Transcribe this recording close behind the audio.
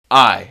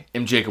I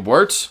am Jacob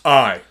Wurtz.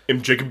 I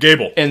am Jacob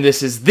Gabel. And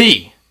this is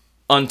the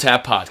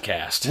Untapped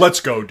Podcast. Let's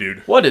go,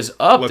 dude. What is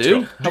up,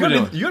 dude?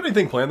 Go. You got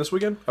anything planned this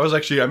weekend? I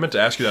meant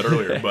to ask you that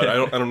earlier, but I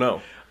don't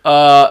know.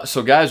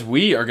 So guys,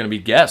 we are going to be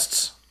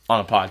guests on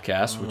a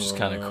podcast, which is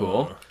kind of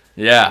cool.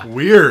 Yeah.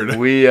 Weird.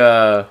 We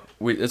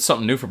it's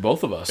something new for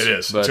both of us. It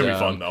is. It's going to be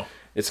fun, though.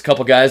 It's a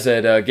couple guys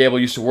that Gable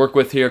used to work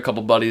with here, a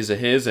couple buddies of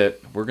his that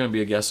we're going to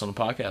be a guest on the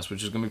podcast,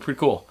 which is going to be pretty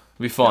cool.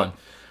 It'll be fun.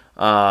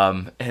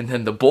 Yeah. And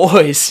then the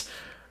boys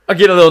are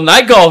getting a little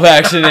night golf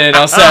action in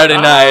on Saturday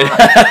night.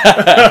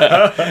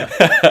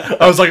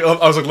 I was like,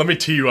 let me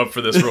tee you up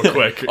for this real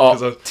quick.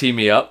 Tee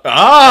me up. Dude,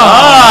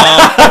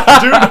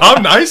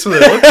 I'm nice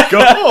with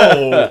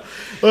it.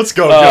 Let's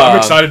go. Dude, I'm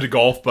excited to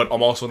golf, but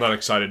I'm also not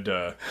excited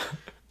to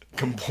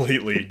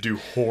completely do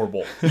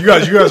horrible. You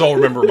guys all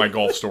remember my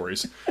golf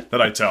stories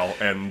that I tell,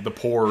 and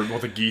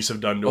what the geese have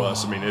done to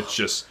us. I mean, it's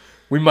just.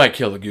 We might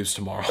kill the goose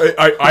tomorrow.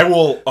 I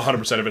will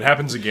 100%. If it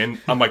happens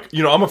again, I'm like,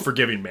 I'm a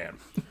forgiving man.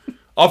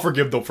 I'll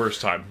forgive the first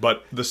time,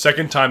 but the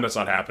second time, that's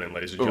not happening,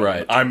 ladies and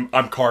gentlemen. Right.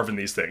 I'm carving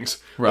these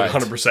things. Right.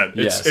 100%.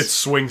 Yes. It's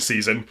swing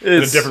season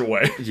in a different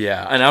way.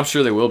 Yeah, and I'm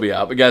sure they will be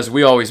out. But guys,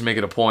 we always make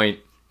it a point,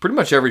 pretty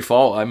much every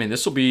fall. I mean,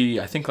 this will be,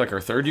 I think, like our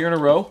third year in a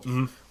row.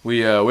 Mm-hmm.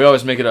 We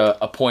always make it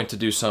a point to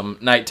do some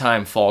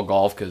nighttime fall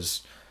golf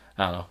because,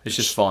 I don't know, it's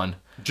just fun.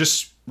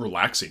 Just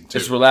relaxing, too.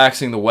 It's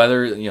relaxing. The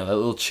weather, that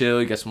little chill.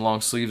 You got some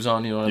long sleeves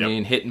on, you know what I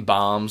mean? Hitting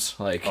bombs.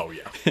 Like, oh,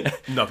 yeah.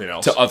 Nothing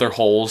else. To other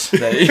holes.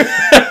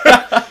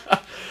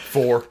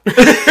 4.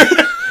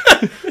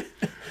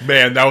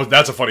 Man,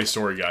 that's a funny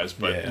story, guys.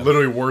 But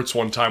literally, Wurtz,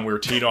 one time we were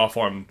teeing off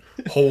on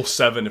hole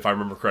 7, if I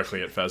remember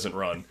correctly, at Pheasant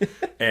Run,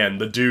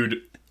 and the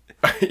dude,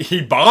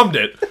 he bombed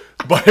it,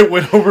 but it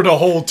went over to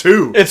hole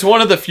 2. It's one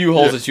of the few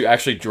holes that you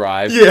actually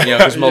drive,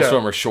 because most of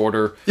them are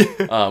shorter,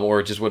 or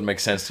it just wouldn't make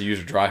sense to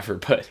use a driver.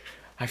 But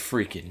I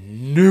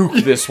freaking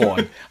nuked this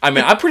one. I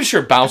mean, I'm pretty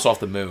sure it bounced off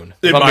the moon.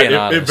 It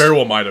very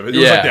well might have. It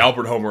was like the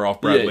Albert Homer off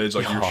Brad Lidge,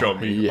 like you were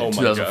showing me. Yeah, oh my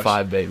 2005,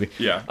 gosh. Baby.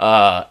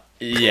 Yeah.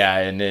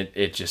 And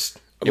it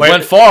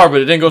went far, but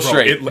it didn't go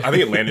straight. I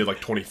think it landed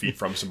like 20 feet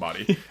from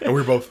somebody, and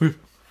we were both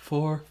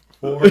 4.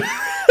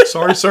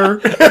 Sorry, sir.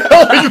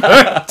 Like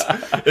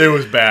that. It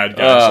was bad,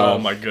 guys. Oh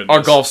my goodness.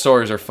 Our golf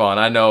stories are fun.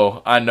 I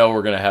know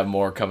we're gonna have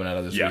more coming out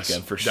of this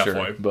weekend for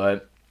definitely. Sure.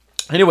 But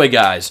anyway,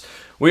 guys,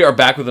 we are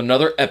back with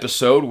another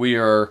episode. We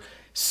are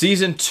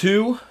season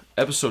 2,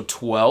 episode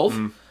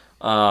 12,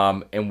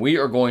 and we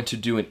are going to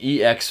do an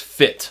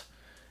EXFit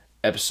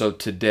episode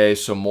today.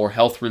 So more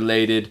health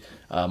related,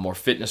 more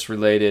fitness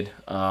related,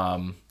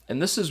 and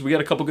we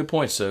got a couple good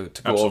points to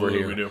go over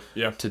here. We do.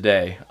 Yeah.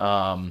 Today.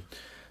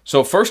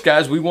 So first,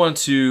 guys, we want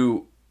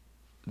to,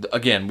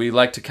 again, we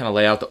like to kind of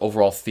lay out the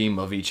overall theme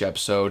of each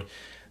episode.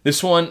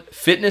 This one,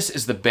 fitness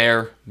is the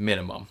bare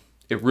minimum.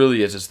 It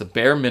really is. It's the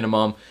bare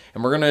minimum,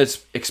 and we're going to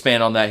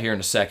expand on that here in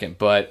a second.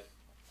 But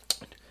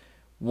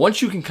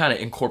once you can kind of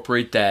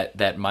incorporate that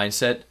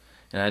mindset,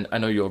 and I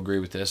know you'll agree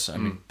with this. I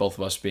mean, both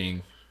of us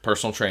being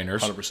personal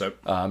trainers.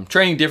 100%.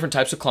 Training different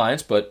types of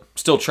clients, but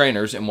still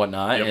trainers and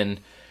whatnot. Yep.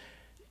 And,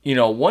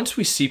 once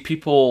we see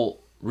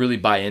people really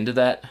buy into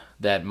that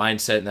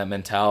mindset and that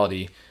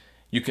mentality,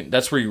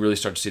 that's where you really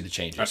start to see the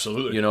changes.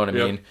 Absolutely. You know what I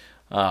mean?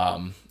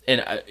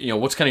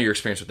 And what's kind of your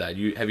experience with that?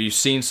 Have you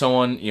seen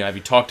someone, have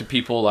you talked to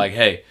people like,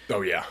 hey,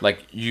 oh yeah,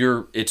 like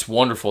it's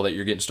wonderful that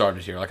you're getting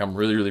started here. Like, I'm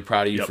really, really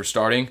proud of you for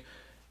starting.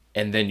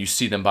 And then you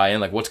see them buy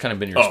in. Like, what's kind of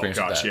been your experience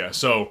with that? Yeah.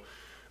 So,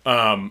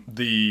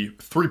 the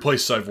 3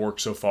 places I've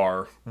worked so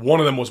far, one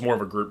of them was more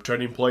of a group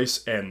training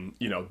place, and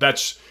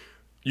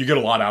you get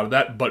a lot out of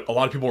that, but a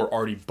lot of people are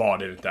already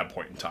bought in at that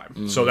point in time.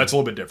 Mm-hmm. So that's a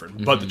little bit different.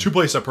 Mm-hmm. But the 2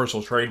 places I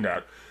personally trained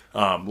at,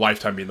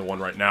 Lifetime being the one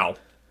right now,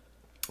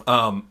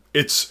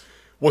 it's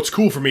what's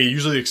cool for me.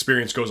 Usually the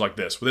experience goes like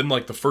this: within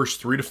like the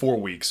first 3 to 4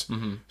 weeks,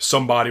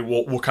 somebody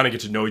will kind of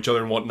get to know each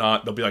other and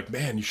whatnot. They'll be like,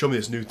 "Man, you showed me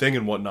this new thing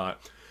and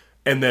whatnot."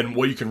 And then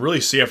what you can really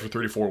see after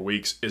 3 to 4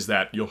 weeks is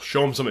that you'll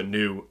show them something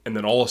new, and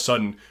then all of a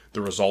sudden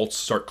the results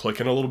start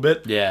clicking a little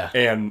bit. Yeah.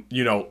 And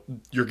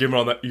you're giving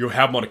on that, you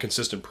have them on a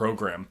consistent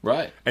program.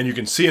 Right. And you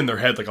can see in their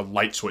head like a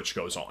light switch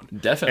goes on.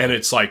 Definitely. And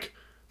it's like,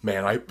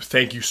 man, I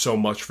thank you so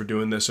much for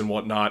doing this and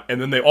whatnot. And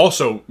then they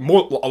also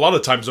a lot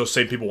of times those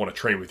same people want to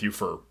train with you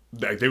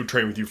they would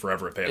train with you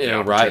forever if they had the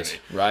opportunity.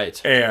 Right.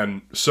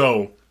 And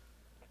so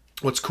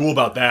what's cool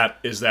about that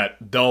is that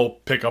they'll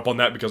pick up on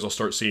that because they'll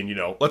start seeing,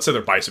 let's say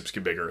their biceps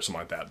get bigger or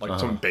something like that, like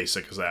something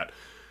basic as that.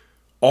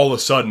 All of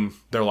a sudden,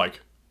 they're like,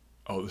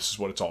 oh, this is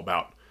what it's all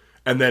about.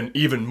 And then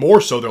even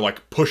more so, they're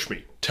like, push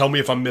me. Tell me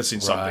if I'm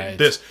missing something.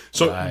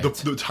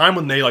 The time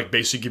when they like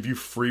basically give you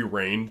free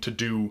reign to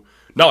do,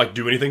 not like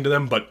do anything to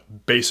them,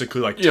 but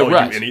basically like tell you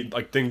any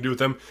like thing to do with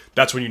them,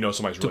 that's when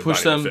somebody's really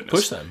buying into fitness.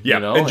 Push them.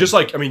 Yeah, and just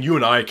like, you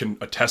and I can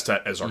attest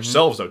that as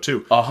ourselves though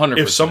too. 100%.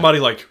 If somebody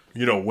like,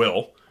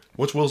 Will,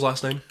 what's Will's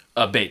last name?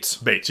 Bates.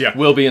 Bates, yeah.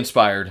 Will Be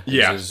Inspired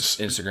is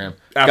his Instagram.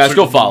 Guys,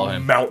 go follow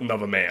him. Mountain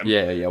of a man.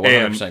 Yeah,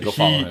 100%. Go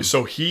follow him.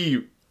 So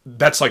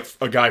that's like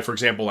a guy, for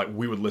example, like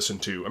we would listen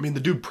to. I mean, the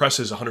dude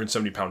presses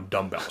 170-pound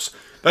dumbbells.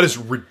 That is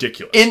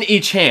ridiculous. In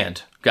each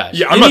hand. Guys.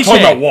 Yeah, I'm not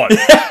talking about one.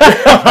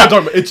 I'm not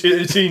talking about,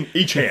 it's in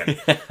each hand.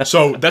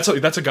 So that's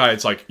a guy.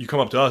 It's like you come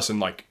up to us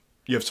and like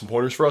you have some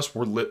pointers for us.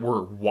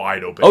 We're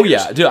wide open. Oh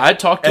yeah, dude. I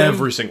talk to him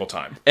every single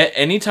time.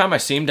 Anytime I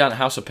see him down at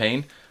House of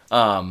Pain,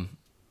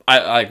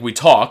 we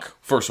talk.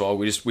 First of all,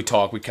 we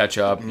talk, we catch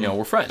up. You know,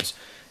 we're friends,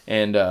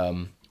 and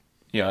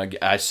you know,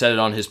 I said it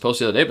on his post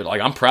the other day, but like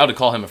I'm proud to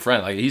call him a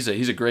friend. Like he's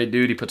a great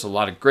dude. He puts a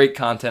lot of great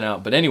content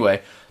out. But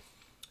anyway.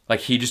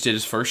 Like, he just did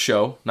his first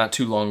show not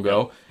too long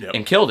ago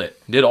and killed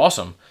it. Did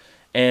awesome.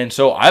 And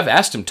so I've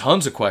asked him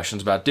tons of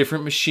questions about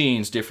different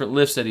machines, different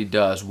lifts that he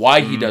does,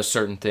 why he does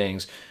certain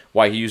things,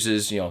 why he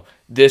uses, you know,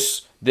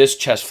 this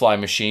chest fly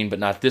machine, but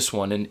not this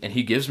one. And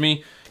he gives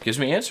me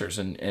answers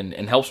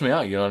and helps me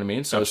out, you know what I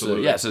mean? So it's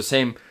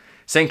the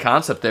same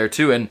concept there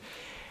too.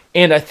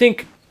 And I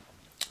think,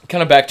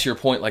 kind of back to your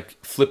point, like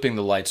flipping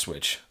the light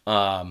switch. You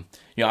know,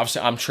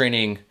 obviously I'm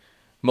training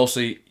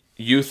mostly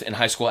youth and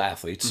high school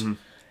athletes.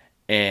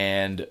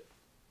 And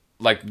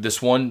like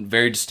this one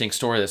very distinct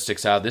story that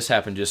sticks out. This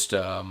happened just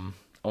I want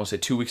to say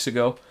 2 weeks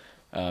ago,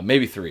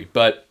 maybe 3.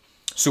 But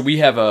so we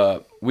have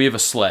a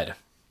sled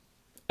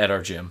at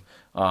our gym.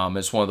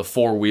 It's one of the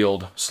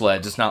 4-wheeled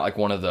sleds. It's not like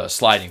one of the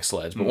sliding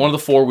sleds, but one of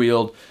the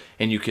 4-wheeled,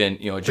 and you can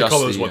adjust. They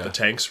call those the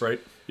tanks, right?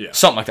 Yeah,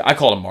 something like that. I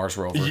call them Mars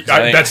Rover.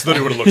 That's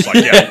literally what it looks like.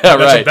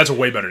 Yeah, that's a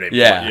way better name.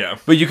 Yeah,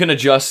 but you can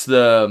adjust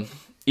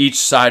each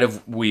side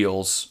of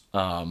wheels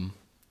to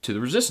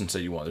the resistance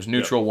that you want. There's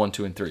neutral, 1,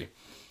 2, and 3.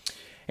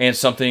 And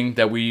something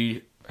that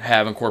we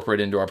have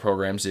incorporated into our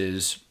programs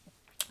is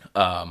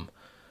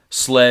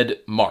sled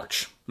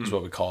march, is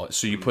what we call it.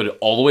 So you put it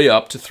all the way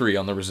up to 3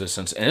 on the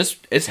resistance, and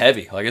it's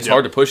heavy. Like it's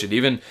hard to push it.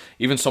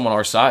 Even someone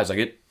our size,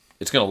 like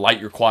it's gonna light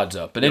your quads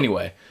up. But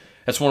anyway,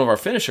 that's one of our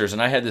finishers.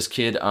 And I had this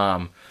kid,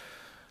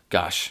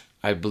 gosh,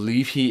 I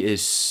believe he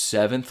is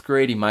 7th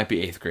grade. He might be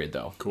 8th grade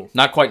though. Cool.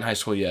 Not quite in high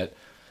school yet.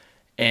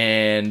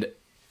 And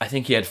I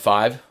think he had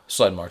 5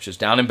 sled marches.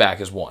 Down and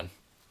back is 1.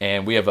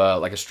 And we have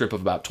a strip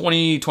of about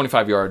 20,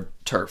 25-yard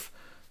turf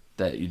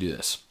that you do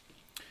this.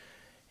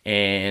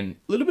 And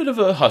a little bit of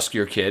a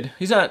huskier kid.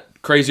 He's not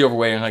crazy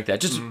overweight or anything like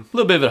that. Just a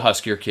little bit of a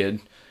huskier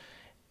kid.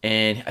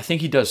 And I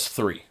think he does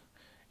 3.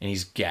 And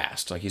he's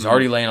gassed. Like he's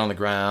already laying on the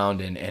ground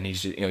and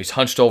he's he's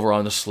hunched over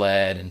on the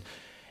sled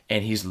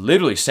and he's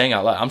literally saying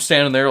out loud. I'm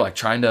standing there like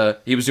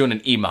he was doing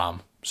an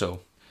imam.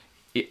 So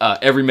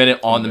every minute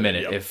on the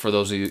minute, if for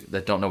those of you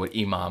that don't know what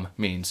imam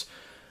means.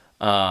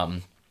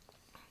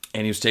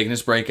 And he was taking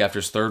his break after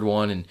his 3rd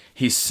one, and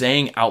he's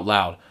saying out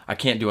loud, I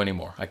can't do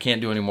anymore. I can't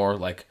do anymore.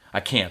 Like, I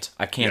can't.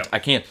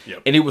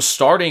 Yep. And it was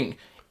starting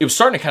to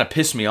kind of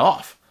piss me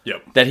off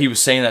that he was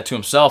saying that to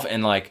himself.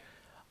 And, like,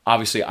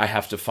 obviously I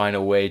have to find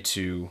a way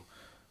to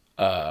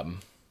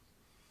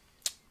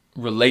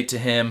relate to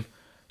him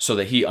so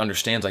that he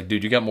understands, like,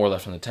 dude, you got more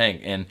left in the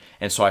tank. And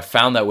so I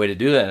found that way to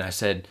do that, and I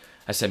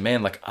said,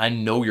 man, like, I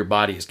know your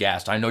body is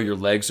gassed. I know your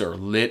legs are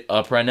lit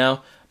up right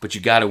now, but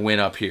you got to win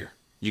up here.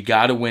 You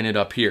got to win it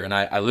up here. And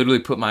I literally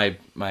put my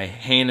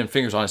hand and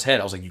fingers on his head.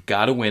 I was like, you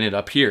got to win it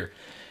up here.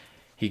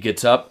 He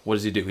gets up. What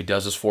does he do? He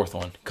does his 4th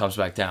one. Comes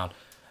back down.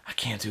 I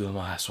can't do the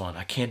last one.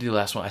 I can't do the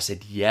last one. I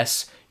said,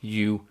 yes,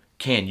 you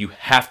can. You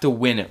have to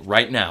win it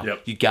right now.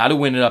 Yep. You got to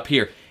win it up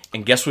here.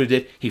 And guess what he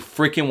did? He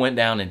freaking went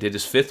down and did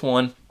his 5th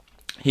one.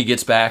 He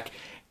gets back.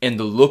 And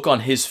the look on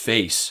his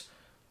face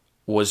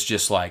was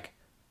just like,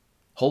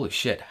 holy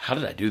shit, how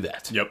did I do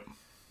that? Yep.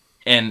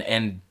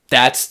 And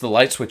that's the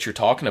light switch you're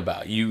talking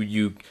about.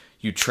 You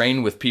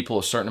train with people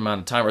a certain amount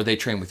of time, or they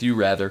train with you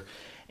rather,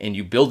 and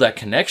you build that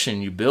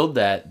connection, you build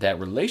that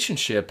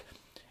relationship,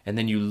 and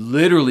then you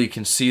literally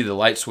can see the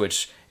light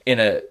switch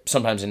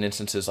sometimes in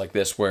instances like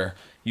this where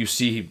you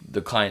see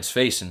the client's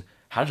face and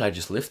how did I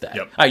just lift that?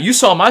 Yep. You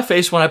saw my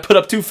face when I put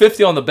up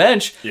 250 on the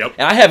bench. Yep.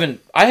 And I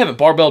haven't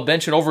barbell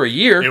benched in over a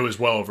year. It was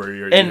well over a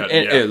year.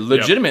 And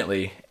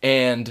legitimately,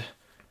 and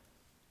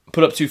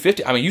put up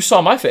 250. I mean, you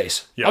saw my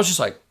face. Yep. I was just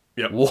like,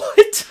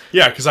 what?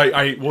 Yeah, because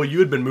you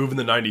had been moving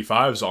the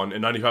 95s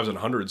and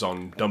 100s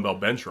on dumbbell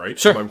bench, right?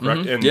 Sure. If I'm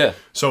correct. Mm-hmm. And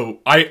so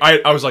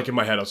I was like in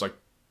my head, I was like,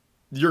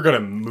 you're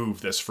gonna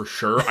move this for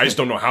sure. I just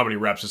don't know how many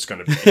reps it's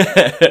gonna be.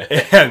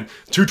 And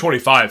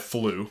 225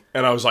 flew,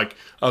 and I was like,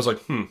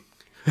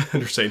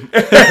 interesting.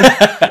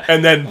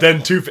 and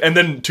then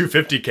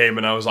 250 came,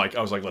 and I was like,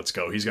 let's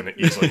go. He's gonna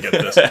easily get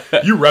this.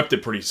 You repped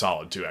it pretty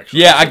solid too,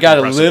 actually. Yeah, I got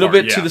a little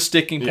bit to the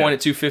sticking point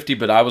at 250,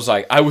 but I was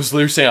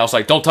literally saying,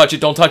 don't touch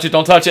it, don't touch it,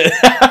 don't touch it.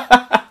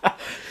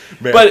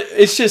 But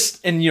it's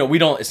just, and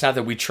it's not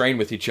that we train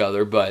with each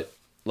other, but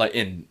like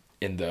in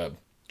the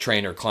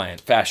trainer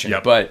client fashion.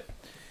 Yep. But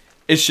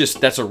it's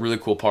just, that's a really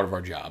cool part of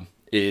our job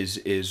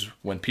is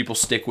when people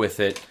stick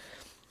with it.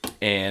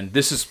 And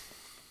this is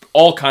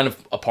all kind of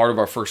a part of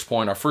our first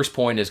point. Our first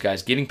point is,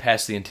 guys, getting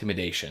past the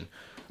intimidation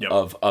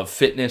of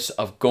fitness,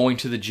 of going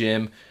to the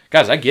gym.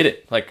 Guys, I get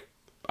it. Like,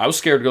 I was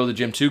scared to go to the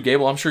gym too.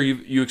 Gable, I'm sure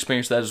you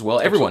experienced that as well.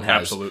 Everyone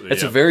has. Absolutely.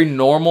 It's a very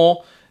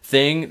normal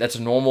thing. That's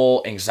a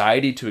normal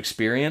anxiety to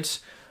experience.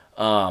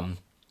 But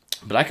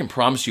I can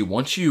promise you,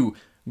 once you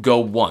go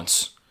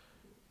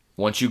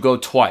once you go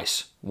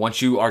twice,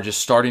 once you are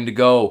just starting to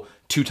go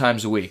 2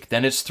 times a week.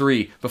 Then it's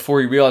 3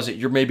 before you realize that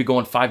you're maybe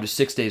going 5 to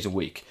 6 days a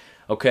week.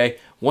 Okay?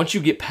 Once you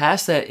get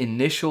past that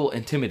initial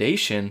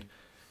intimidation,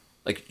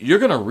 like, you're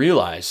going to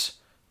realize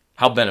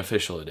how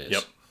beneficial it is.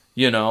 Yep.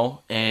 You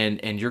know,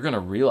 and you're going to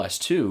realize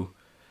too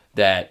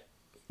that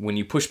when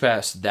you push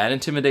past that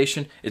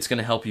intimidation, it's going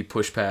to help you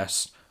push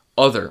past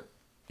other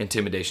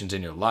intimidations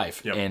in your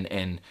life. Yep.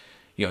 And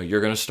you know,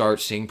 you're going to start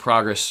seeing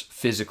progress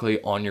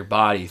physically on your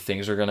body.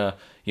 Things are going to,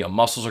 you know,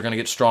 muscles are going to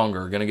get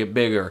stronger, going to get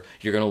bigger.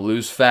 You're going to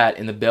lose fat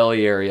in the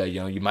belly area.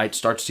 You know, you might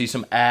start to see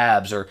some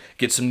abs or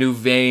get some new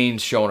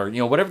veins showing, or, you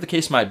know, whatever the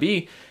case might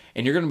be.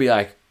 And you're going to be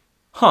like,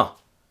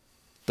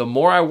 the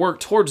more I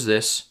work towards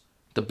this,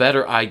 the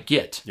better I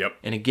get. Yep.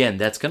 And again,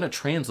 that's going to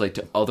translate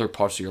to other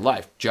parts of your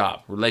life,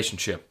 job,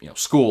 relationship, you know,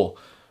 school,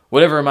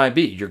 whatever it might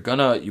be.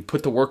 You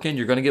put the work in,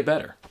 you're going to get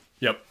better.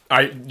 Yep.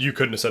 You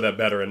couldn't have said that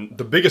better. And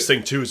the biggest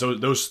thing too is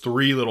those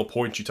 3 little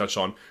points you touched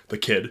on: the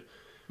kid,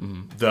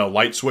 the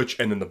light switch,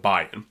 and then the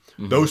buy-in.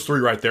 Those 3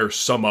 right there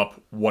sum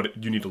up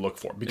what you need to look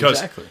for. Because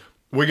Exactly.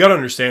 we got to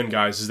understand,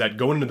 guys, is that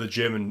going into the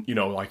gym and, you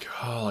know, like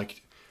I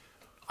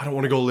don't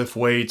want to go lift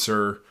weights,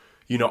 or,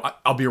 you know,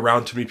 I'll be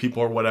around too many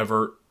people or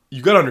whatever.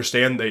 You got to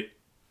understand that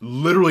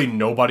literally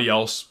nobody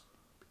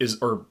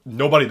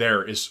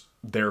there is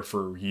there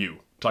for you.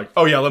 It's like,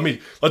 oh yeah,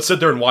 let's sit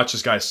there and watch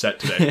this guy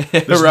set today.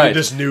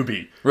 This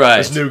newbie. Right.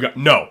 This new guy.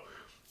 No.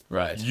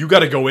 Right. You got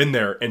to go in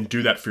there and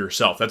do that for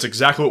yourself. That's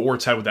exactly what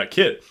Wurtz had with that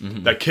kid.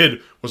 That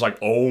kid was like,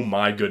 oh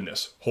my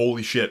goodness.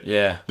 Holy shit.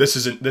 Yeah. This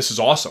is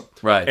awesome.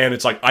 Right. And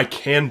it's like, I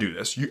can do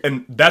this.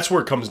 And that's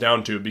where it comes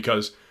down to,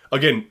 because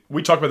again,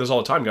 we talk about this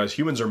all the time, guys.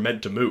 Humans are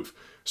meant to move.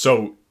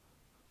 So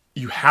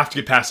you have to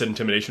get past that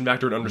intimidation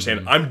factor and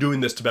understand, I'm doing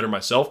this to better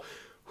myself.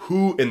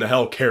 Who in the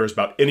hell cares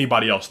about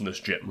anybody else in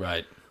this gym?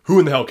 Right. Who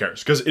in the hell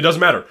cares? Because it doesn't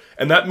matter.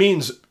 And that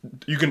means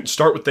you can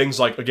start with things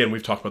like, again,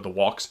 we've talked about the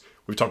walks.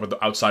 We've talked about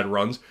the outside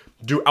runs.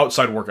 Do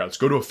outside workouts.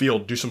 Go to a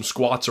field. Do some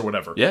squats or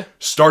whatever. Yeah.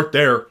 Start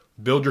there.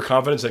 Build your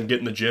confidence and get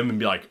in the gym and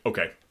be like,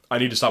 okay, I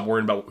need to stop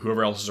worrying about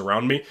whoever else is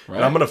around me. Right.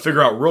 And I'm going to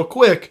figure out real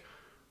quick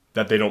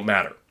that they don't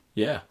matter.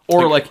 Yeah.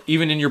 Or like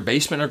even in your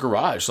basement or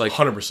garage. Like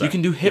 100%. You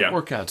can do HIIT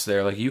workouts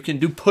there. Like you can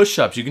do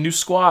push-ups. You can do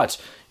squats.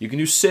 You can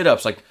do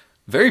sit-ups. Like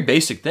very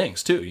basic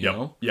things too, you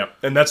know? Yep.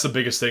 And that's the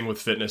biggest thing with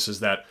fitness, is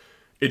that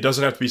it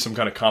doesn't have to be some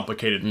kind of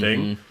complicated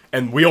thing.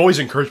 And we always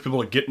encourage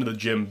people to get into the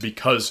gym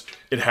because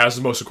it has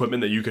the most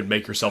equipment that you can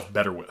make yourself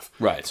better with.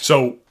 Right.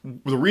 So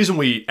the reason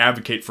we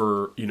advocate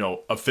for, you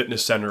know, a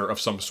fitness center of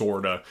some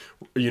sort,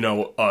 you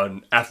know,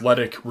 an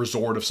athletic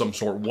resort of some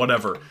sort,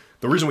 whatever,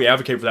 the reason we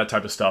advocate for that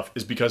type of stuff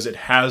is because it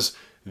has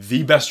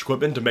the best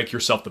equipment to make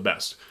yourself the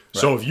best.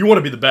 Right. So if you want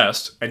to be the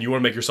best and you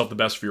want to make yourself the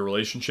best for your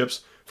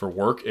relationships, for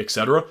work,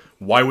 etc.,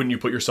 why wouldn't you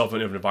put yourself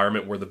in an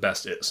environment where the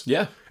best is?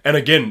 Yeah. And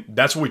again,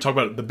 that's what we talk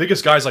about. The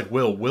biggest guys like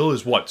Will. Will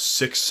is what,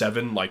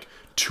 6'7", like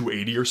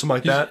 280 or something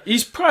like that?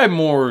 He's probably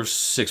more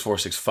 6'4",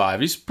 6'5".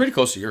 He's pretty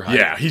close to your height.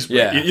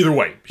 Yeah, either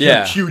way. He's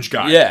a huge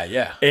guy.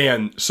 Yeah.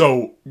 And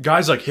so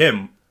guys like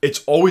him,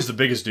 it's always the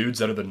biggest dudes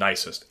that are the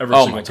nicest every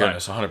single time. Oh my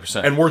goodness,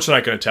 100%. And Wurtz and I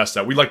can attest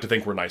that. We like to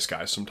think we're nice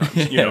guys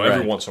sometimes, you know,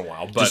 every once in a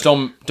while. But just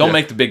don't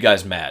make the big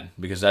guys mad,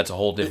 because that's a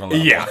whole different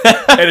level. Yeah.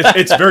 And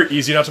it's very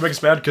easy not to make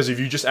us mad, because if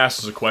you just ask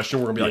us a question,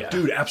 we're going to be like,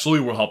 dude,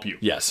 absolutely, we'll help you.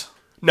 Yes.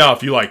 Now,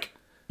 if you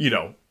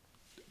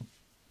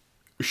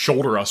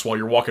shoulder us while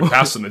you're walking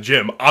past in the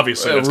gym,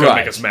 obviously that's going to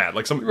make us mad.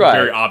 Like something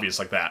very obvious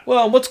like that.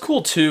 Well, what's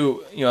cool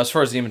too, you know, as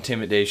far as the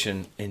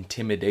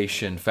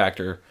intimidation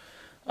factor,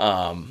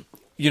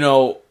 you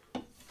know,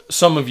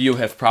 some of you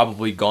have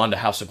probably gone to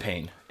House of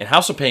Pain, and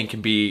House of Pain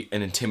can be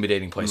an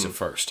intimidating place at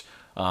first.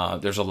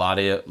 There's a lot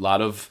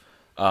of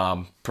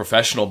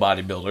professional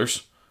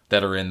bodybuilders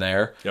that are in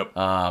there. Yep.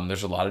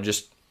 There's a lot of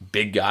just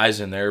big guys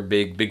in there,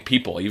 big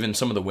people. Even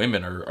some of the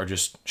women are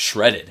just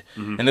shredded,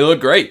 and they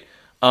look great.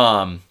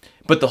 But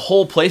the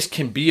whole place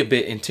can be a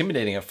bit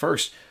intimidating at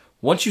first.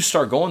 Once you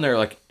start going there,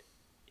 like,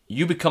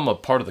 you become a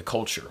part of the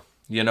culture.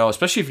 You know,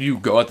 especially if you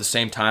go at the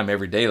same time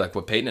every day, like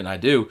what Peyton and I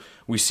do.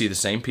 We see the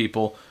same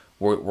people.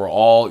 We're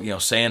all, you know,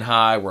 saying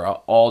hi. We're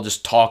all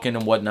just talking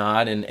and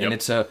whatnot, and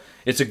it's a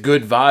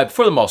good vibe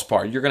for the most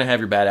part. You're gonna have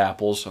your bad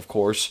apples, of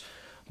course,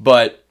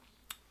 but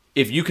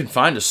if you can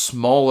find a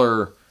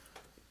smaller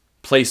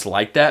place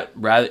like that,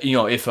 rather, you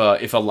know, if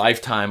a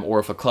Lifetime or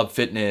if a Club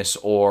Fitness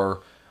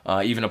or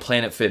even a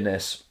Planet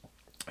Fitness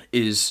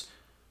is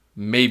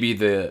maybe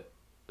the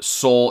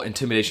sole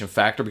intimidation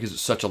factor because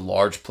it's such a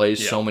large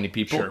place, so many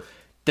people.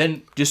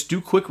 Then just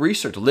do quick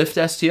research. Lift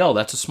STL,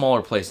 that's a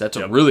smaller place. That's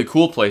a really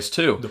cool place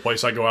too. The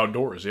place I go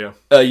outdoors,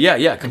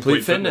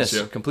 Complete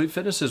Fitness. Complete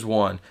Fitness is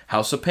one.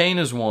 House of Pain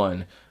is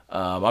one.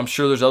 I'm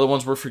sure there's other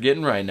ones we're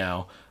forgetting right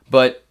now.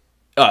 But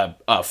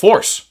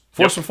Force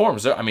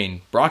Reforms. I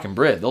mean, Brock and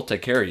Britt, they'll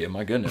take care of you.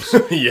 My goodness.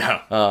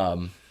 Yeah.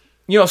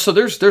 You know, so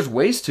there's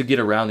ways to get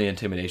around the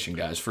intimidation,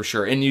 guys, for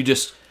sure. And you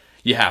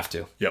have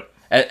to. Yep.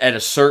 At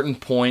a certain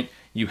point,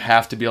 you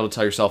have to be able to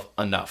tell yourself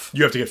enough.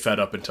 You have to get fed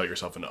up and tell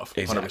yourself enough.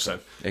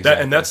 100%. Exactly.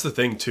 And that's the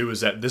thing, too,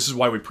 is that this is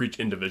why we preach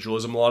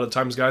individualism a lot of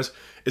times, guys,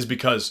 is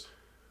because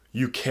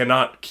you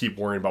cannot keep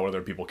worrying about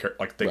whether people think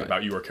Right.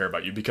 about you or care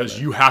about you, because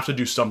you have to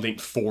do something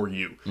for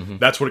you.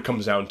 That's what it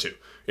comes down to.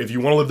 If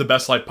you want to live the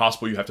best life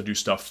possible, you have to do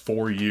stuff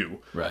for you.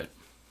 Right.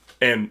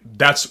 And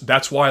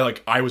that's why,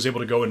 like, I was able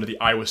to go into the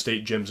Iowa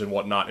State gyms and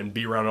whatnot and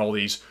be around all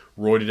these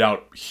roided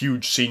out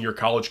huge senior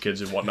college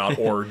kids and whatnot,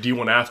 or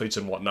D1 athletes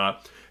and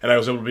whatnot. And I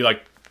was able to be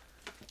like,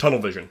 tunnel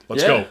vision,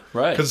 let's go.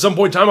 Right. Because at some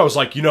point in time, I was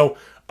like, I'm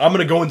going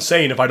to go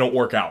insane if I don't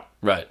work out.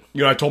 Right.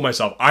 I told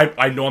myself,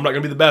 I know I'm not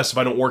going to be the best if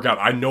I don't work out.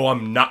 I know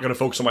I'm not going to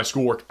focus on my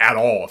schoolwork at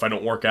all if I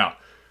don't work out.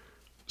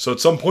 So at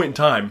some point in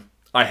time,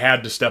 I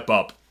had to step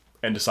up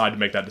and decide to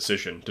make that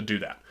decision to do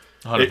that.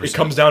 It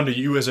comes down to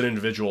you as an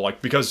individual,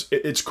 like, because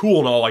it's cool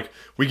and all. Like,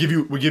 we give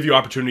you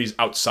opportunities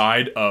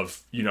outside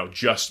of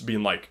just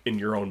being like in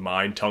your own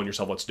mind, telling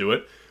yourself let's do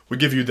it. We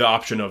give you the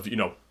option of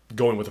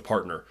going with a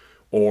partner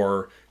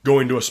or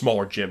going to a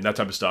smaller gym, that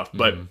type of stuff.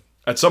 But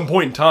at some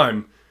point in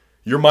time,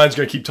 your mind's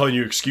going to keep telling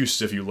you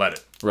excuses if you let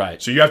it. Right.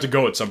 So you have to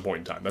go at some point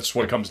in time. That's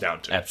what it comes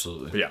down to.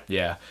 Absolutely. But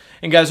yeah.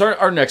 And guys,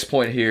 our next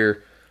point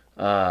here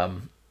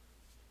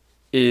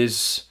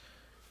is,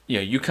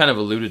 you kind of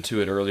alluded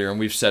to it earlier, and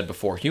we've said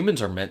before,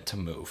 humans are meant to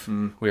move.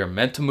 We are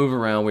meant to move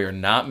around. We are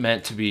not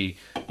meant to be,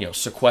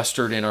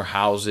 sequestered in our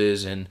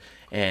houses and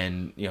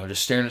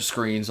just staring at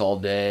screens all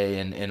day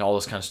and all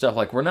this kind of stuff.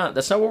 Like, we're not.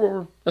 That's not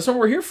what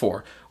we're here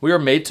for. We are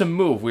made to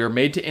move. We are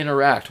made to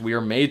interact. We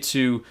are made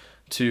to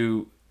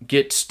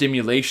get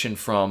stimulation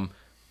from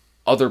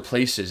other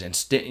places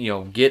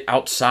and get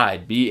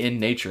outside, be in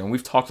nature. And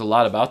we've talked a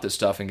lot about this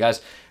stuff. And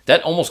guys,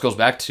 that almost goes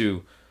back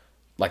to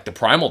like the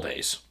primal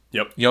days.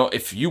 Yep.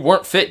 If you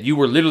weren't fit, you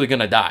were literally going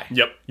to die.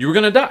 Yep. You were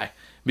going to die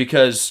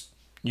because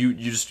you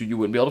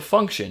wouldn't be able to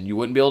function. You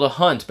wouldn't be able to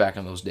hunt back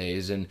in those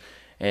days, and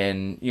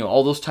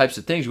all those types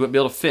of things. You wouldn't be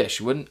able to fish.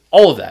 You wouldn't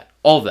all of that.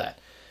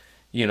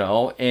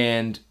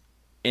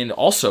 And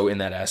also in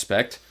that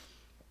aspect,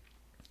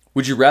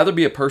 would you rather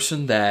be a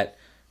person that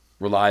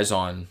relies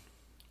on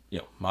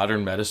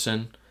modern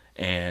medicine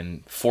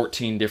and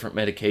 14 different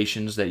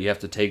medications that you have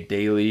to take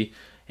daily,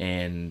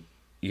 and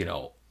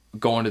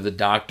going to the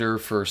doctor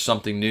for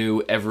something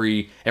new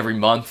every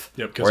month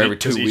or every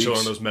 2 weeks? Each one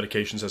of those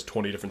medications has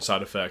 20 different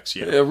side effects.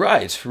 Yeah.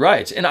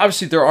 Right. And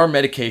obviously there are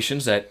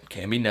medications that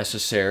can be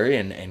necessary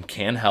and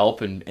can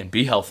help and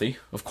be healthy,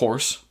 of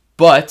course.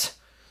 But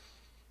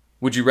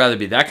would you rather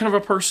be that kind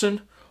of a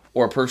person,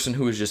 or a person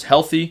who is just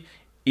healthy,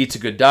 eats a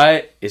good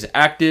diet, is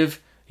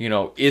active,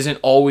 isn't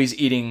always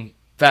eating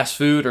fast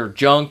food or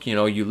junk,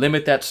 you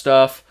limit that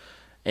stuff,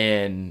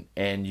 and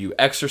you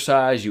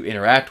exercise, you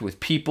interact with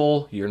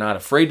people, you're not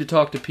afraid to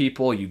talk to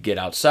people, you get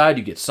outside,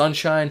 you get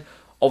sunshine,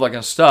 all that kind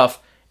of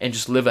stuff, and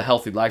just live a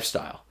healthy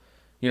lifestyle.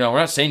 We're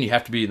not saying you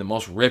have to be the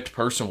most ripped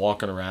person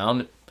walking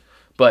around,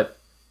 but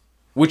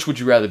which would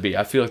you rather be?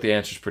 I feel like the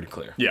answer is pretty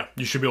clear. Yeah,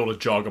 you should be able to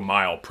jog a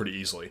mile pretty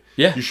easily.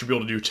 Yeah. You should be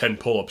able to do 10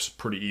 pull-ups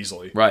pretty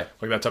easily. Right.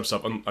 Like that type of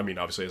stuff. I mean,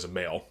 obviously as a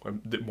male,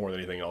 more than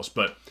anything else.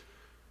 But,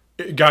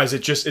 guys,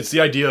 it's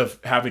the idea of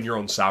having your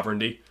own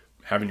sovereignty,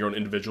 having your own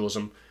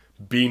individualism,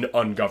 being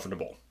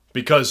ungovernable.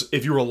 Because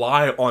if you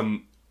rely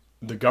on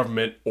the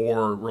government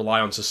or rely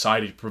on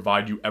society to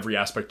provide you every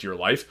aspect of your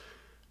life,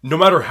 no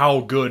matter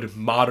how good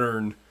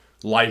modern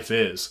life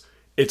is,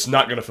 it's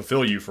not going to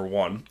fulfill you, for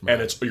one. Right.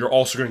 And you're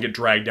also going to get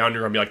dragged down.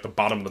 You're going to be like the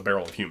bottom of the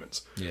barrel of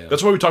humans. Yeah.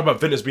 That's why we talk about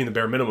fitness being the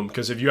bare minimum,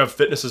 because if you have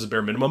fitness as a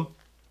bare minimum,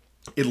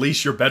 at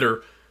least you're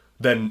better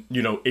than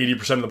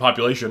 80% of the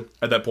population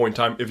at that point in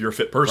time if you're a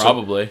fit person.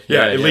 Probably.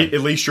 At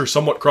least you're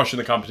somewhat crushing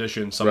the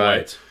competition in some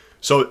way.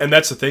 So, and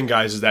that's the thing,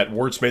 guys, is that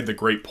Wurtz made the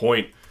great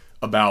point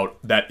about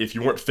that if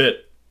you weren't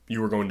fit, you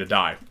were going to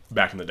die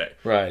back in the day.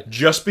 Right.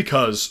 Just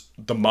because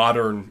the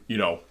modern,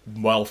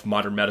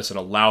 modern medicine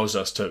allows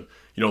us to,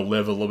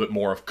 live a little bit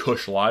more of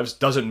cush lives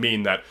doesn't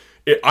mean that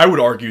I would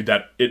argue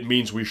that it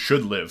means we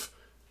should live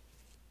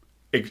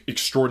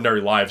extraordinary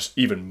lives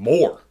even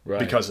more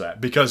because of that.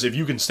 Because if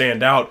you can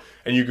stand out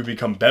and you can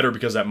become better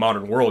because of that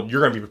modern world,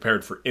 you're going to be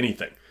prepared for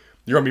anything.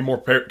 You're going to be more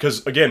prepared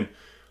because, again,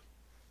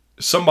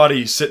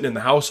 somebody sitting in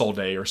the house all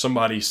day, or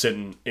somebody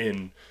sitting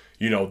in,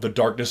 the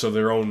darkness of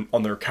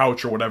on their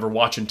couch or whatever,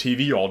 watching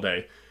TV all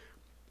day,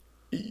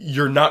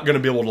 you're not going to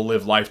be able to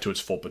live life to its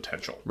full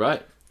potential.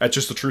 Right. That's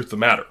just the truth of the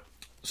matter.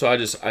 So I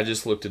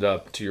just looked it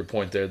up to your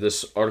point there.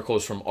 This article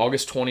is from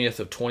August 20th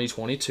of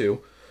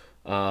 2022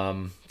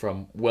 from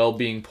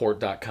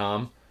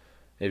wellbeingport.com.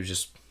 It was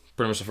just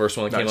pretty much the first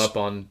one that came up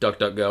on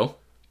DuckDuckGo.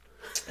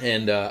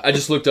 And I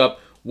just looked up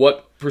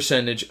what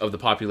percentage of the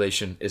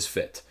population is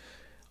fit.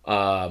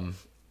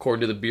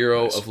 According to the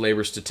Bureau of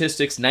Labor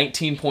Statistics,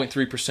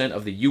 19.3%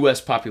 of the U.S.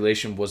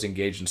 population was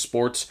engaged in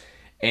sports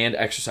and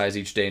exercise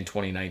each day in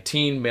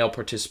 2019. Male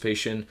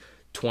participation,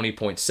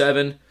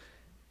 20.7%.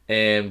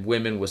 And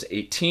women was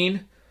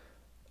 18.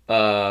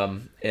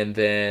 And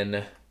then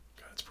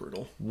that's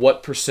brutal.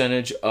 What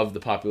percentage of the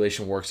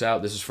population works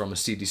out? This is from a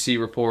CDC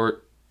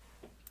report.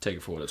 Take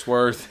it for what it's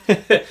worth.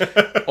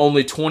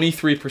 Only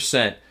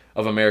 23%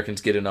 of Americans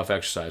get enough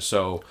exercise.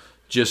 So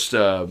just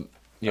that's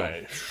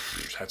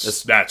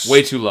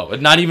way too low.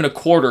 Not even a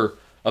quarter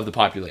of the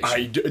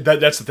population.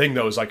 That's the thing,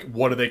 though, is like,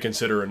 what do they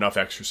consider enough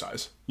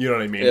exercise? You know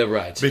what I mean? Yeah,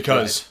 right.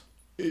 Because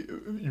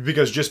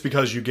just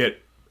because you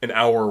get an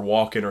hour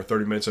walking or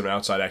 30 minutes of an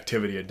outside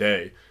activity a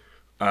day,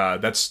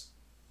 that's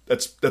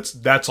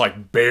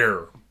like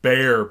bare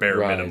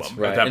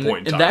minimum at that point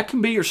in time. And that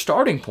can be your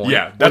starting point.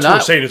 Yeah, that's what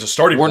we're saying is a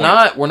starting point.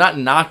 We're not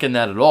knocking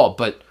that at all,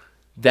 but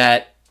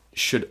that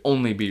should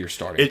only be your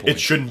starting point. It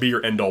shouldn't be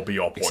your end-all,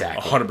 be-all point.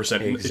 Exactly. 100%.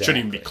 Exactly. It shouldn't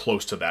even be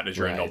close to that as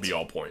your end-all,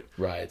 be-all point.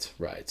 Right.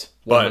 100%.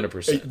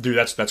 But, dude,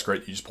 that's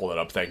great. You just pulled that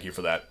up. Thank you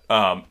for that.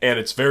 And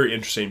it's very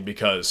interesting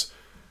because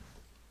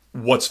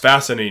what's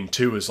fascinating,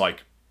 too, is,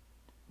 like,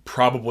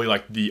 probably,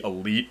 like, the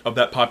elite of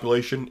that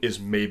population is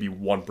maybe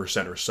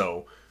 1% or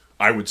so,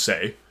 I would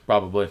say.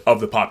 Probably. Of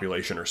the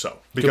population or so.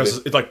 Because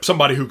it's like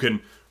somebody who can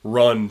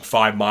run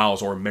 5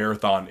 miles or a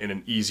marathon in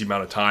an easy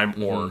amount of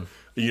time or...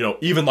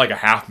 even like a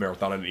half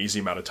marathon in an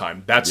easy amount of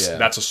time. That's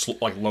a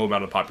low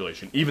amount of the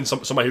population. Even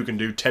somebody who can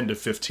do 10 to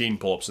 15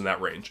 pull-ups in that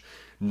range,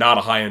 not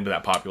a high end of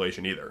that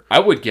population either. I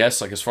would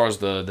guess, like as far as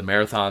the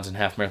marathons and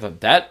half marathon,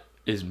 that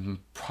is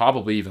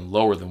probably even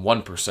lower than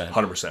 1%.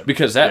 100%.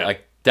 Because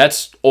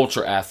that's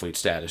ultra athlete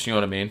status. You know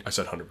what I mean? I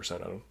said 100%. I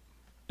don't.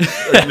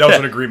 That was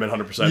an agreement.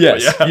 100%.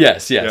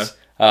 Yes.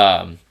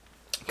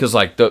 Because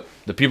like the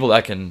people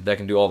that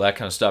can do all that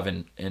kind of stuff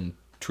and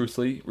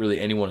truthfully, really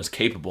anyone is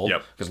capable.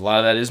 Because a lot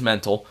of that is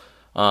mental.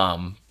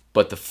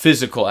 But the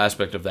physical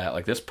aspect of that,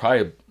 like that's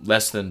probably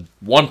less than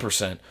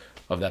 1%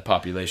 of that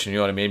population. You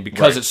know what I mean?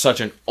 Because it's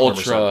such an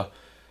ultra.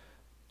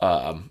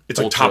 It's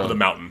like top of the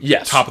mountain.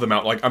 Yes, top of the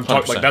mountain. Like I'm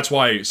talking. Like that's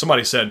why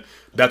somebody said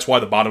that's why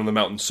the bottom of the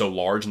mountain's so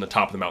large and the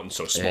top of the mountain's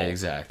so small.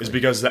 Exactly. Is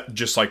because that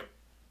just like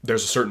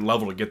there's a certain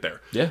level to get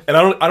there. Yeah. And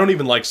I don't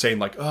even like saying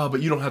like, oh,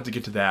 but you don't have to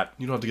get to that.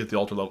 You don't have to get to the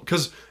ultra level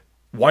because.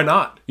 Why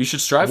not? You should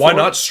strive Why for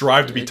not it.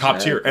 strive to be top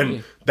tier?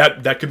 And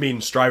that could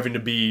mean striving to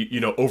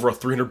be, over a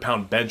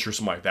 300-pound bench or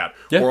something like that.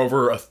 Yeah. Or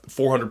over a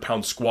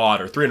 400-pound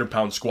squat or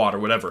 300-pound squat or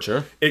whatever.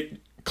 Sure.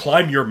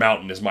 Climb your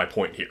mountain is my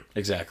point here.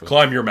 Exactly.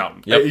 Climb your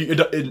mountain. Yep.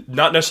 It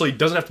not necessarily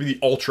doesn't have to be the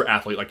ultra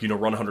athlete like, run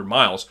 100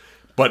 miles.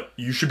 But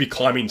you should be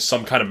climbing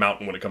some kind of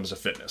mountain when it comes to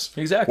fitness.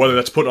 Exactly. Whether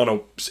that's putting on a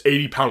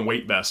 80-pound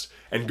weight vest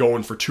and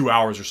going for 2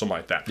 hours or something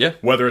like that. Yeah.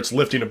 Whether it's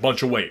lifting a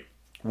bunch of weight.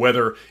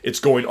 Whether it's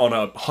going on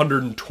a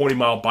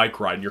 120-mile bike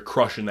ride and you're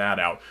crushing that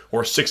out,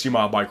 or a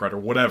 60-mile bike ride, or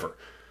whatever.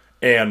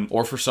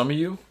 Or for some of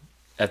you,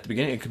 at the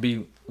beginning, it could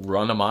be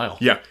run a mile.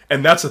 Yeah,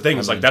 and that's the thing.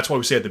 Is like that's why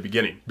we say at the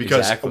beginning.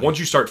 Because once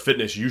you start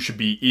fitness, you should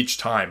be each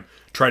time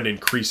trying to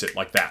increase it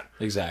like that.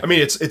 Exactly. I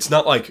mean, it's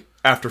not like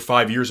after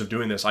 5 years of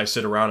doing this, I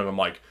sit around and I'm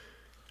like,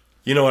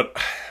 you know what?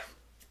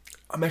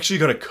 I'm actually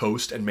going to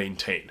coast and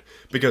maintain.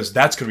 Because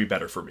that's going to be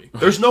better for me.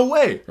 There's no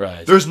way.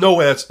 Right. There's no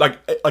way that's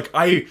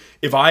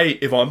if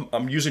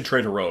I'm using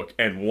Train Heroic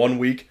and 1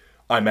 week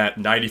I'm at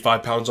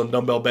 95 pounds on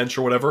dumbbell bench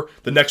or whatever,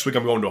 the next week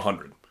I'm going to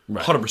 100.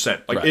 Right.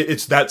 100%. Like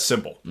it's that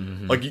simple.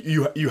 Mm-hmm. Like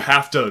you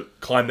have to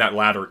climb that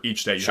ladder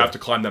each day. You have to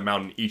climb that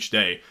mountain each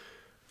day.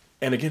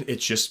 And again,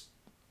 it's just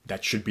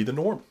that should be the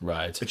norm.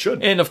 Right. It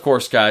should. And of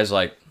course, guys,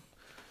 like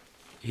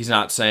he's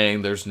not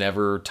saying there's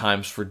never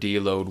times for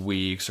deload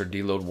weeks or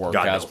deload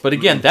workouts. But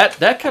again,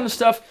 that kind of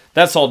stuff,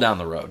 that's all down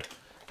the road.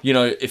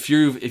 If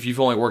you've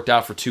only worked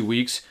out for 2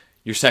 weeks,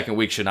 your second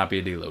week should not be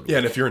a deload week. Yeah,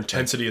 and if your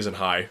intensity isn't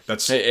high, that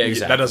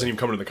doesn't even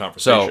come into the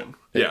conversation.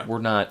 So, we're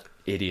not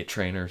idiot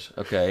trainers,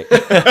 okay?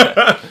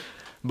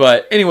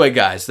 But anyway,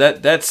 guys,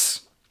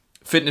 that's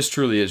fitness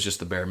truly is just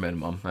the bare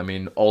minimum. I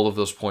mean, all of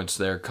those points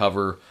there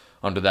cover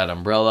under that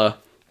umbrella.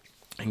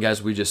 And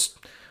guys,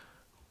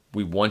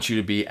 we want you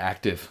to be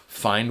active.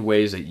 Find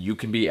ways that you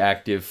can be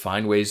active.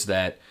 Find ways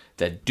that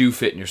do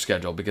fit in your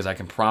schedule, because I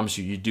can promise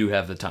you do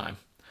have the time.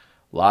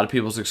 A lot of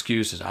people's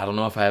excuse is, I don't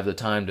know if I have the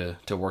time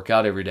to work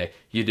out every day.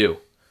 You do.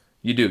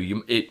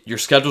 Your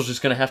schedule's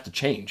just going to have to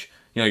change.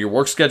 Your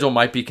work schedule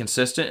might be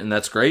consistent, and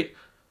that's great.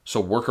 So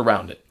work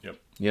around it.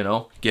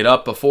 Yep. Get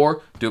up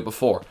before, do it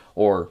before.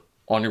 Or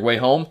on your way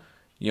home,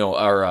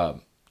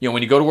 when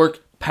you go to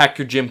work, pack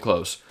your gym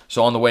clothes.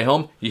 So on the way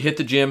home, you hit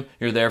the gym,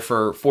 you're there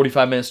for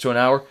 45 minutes to an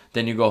hour,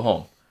 then you go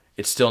home.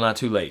 It's still not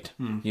too late.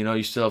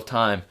 You still have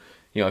time.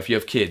 If you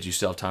have kids, you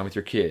still have time with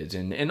your kids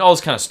and all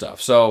this kind of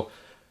stuff. So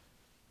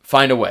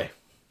find a way.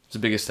 It's the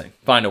biggest thing.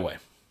 Find a way.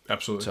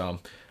 Absolutely. So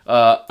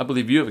I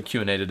believe you have a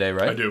Q&A today,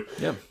 right? I do.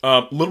 Yeah.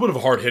 A little bit of a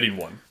hard-hitting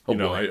one.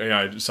 Boy.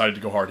 I decided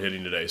to go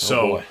hard-hitting today.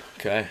 Boy.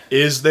 Okay.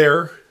 Is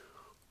there...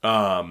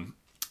 I'll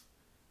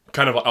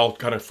kind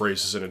of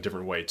phrase this in a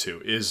different way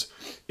too.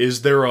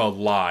 Is there a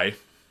lie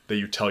that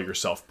you tell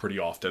yourself pretty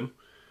often?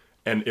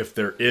 And if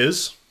there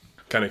is,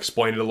 kind of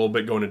explain it a little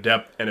bit, go into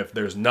depth. And if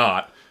there's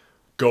not,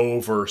 go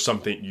over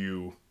something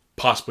you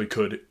possibly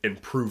could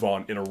improve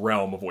on in a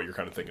realm of what you're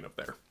kind of thinking of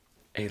there.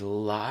 A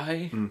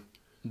lie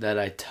that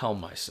I tell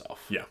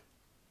myself. Yeah.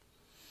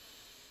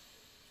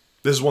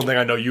 This is one thing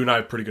I know you and I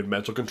have pretty good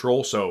mental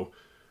control, so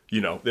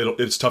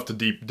it's tough to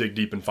dig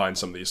deep and find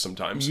some of these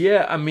sometimes.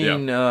 Yeah, I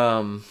mean,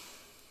 I'm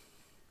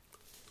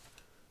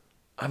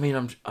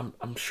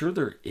sure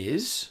there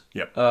is.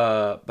 Yep.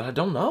 But I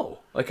don't know.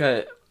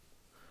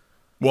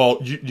 Well,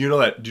 do you know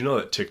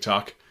that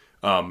TikTok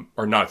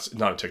or not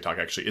a TikTok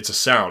actually. It's a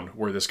sound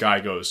where this guy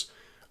goes,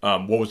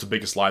 "What was the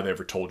biggest lie they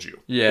ever told you?"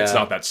 Yeah. It's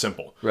not that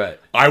simple. Right.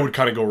 I would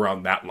kind of go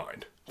around that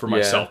line for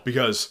myself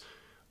because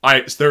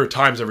there are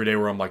times every day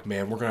where I'm like,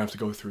 man, we're gonna have to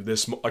go through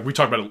this. Like we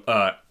talked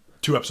about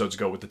 2 episodes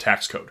ago with the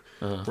tax code.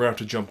 We're gonna have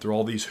to jump through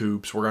all these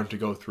hoops. We're gonna have to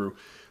go through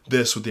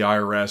this with the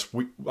IRS.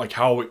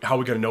 How are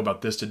we gonna know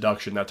about this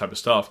deduction, that type of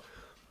stuff?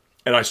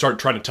 And I start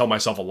trying to tell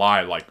myself a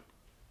lie, like,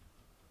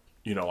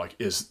 you know, like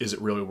is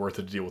it really worth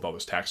it to deal with all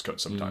this tax code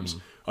sometimes?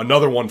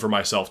 Another one for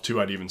myself too,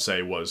 I'd even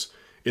say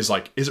is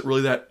it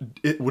really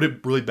would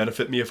it really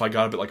benefit me if I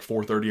got up at like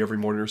 4:30 every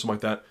morning or something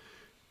like that?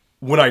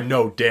 When I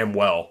know damn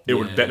well it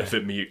would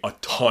benefit me a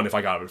ton if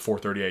I got up at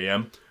 4:30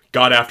 a.m.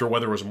 Got after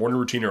whether it was a morning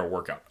routine or a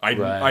workout.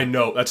 I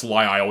know that's a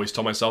lie I always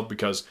tell myself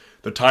because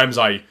the times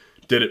I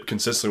did it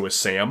consistently with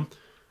Sam,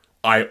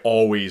 I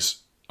always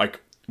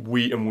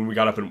when we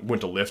got up and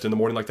went to lift in the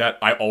morning like that,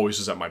 I always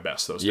was at my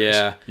best those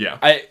days. Yeah.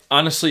 I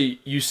honestly,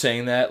 you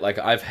saying that, like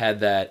I've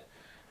had that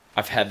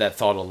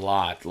thought a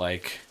lot.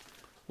 Like,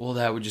 well,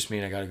 that would just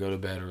mean I got to go to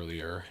bed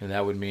earlier, and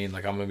that would mean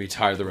like I'm gonna be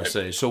tired the rest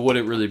of the day. So would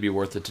it really be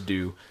worth it to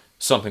do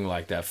something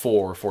like that,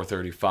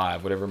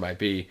 4:35, whatever it might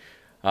be?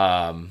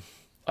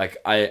 Like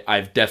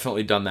I've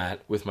definitely done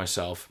that with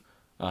myself.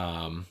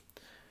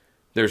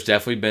 There's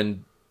definitely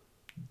been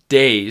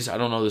days, I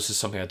don't know this is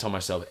something I tell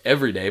myself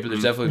every day, but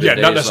there's definitely been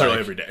days not necessarily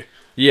every day.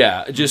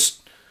 Yeah,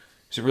 just,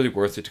 is it really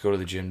worth it to go to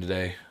the gym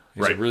today?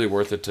 Is Right. it really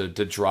worth it to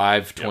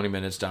drive 20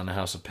 minutes down to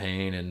House of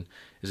Pain? And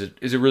is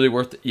it really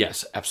worth it?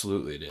 Yes,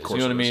 absolutely it is. You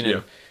know what I mean? Yeah.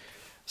 And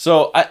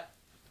so I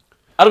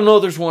don't know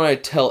if there's one I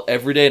tell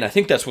every day, and I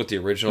think that's what the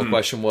original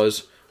question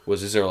was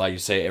is there a lie you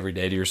say every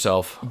day to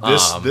yourself?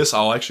 This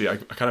I kind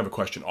of have a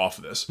question off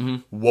of this.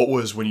 What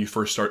was when you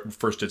first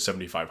did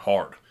 75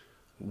 hard?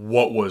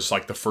 What was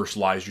like the first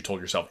lies you told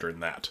yourself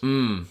during that?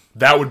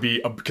 That would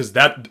be because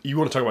that you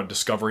want to talk about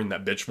discovering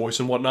that bitch voice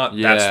and whatnot.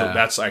 Yeah.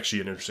 That's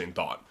actually an interesting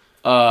thought.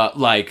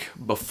 Like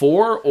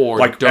before or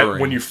Like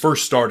during? when you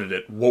first started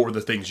it, what were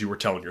the things you were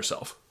telling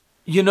yourself?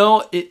 You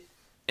know,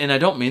 and I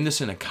don't mean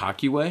this in a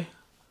cocky way.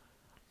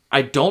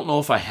 I don't know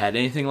if I had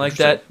anything like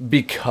that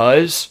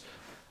because,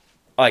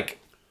 like,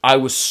 I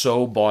was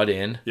so bought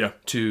in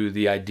to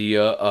the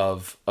idea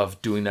of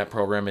doing that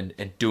program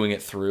and doing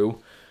it through.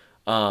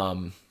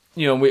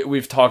 You know,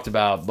 we've talked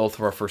about both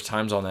of our first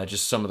times on that,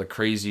 just some of the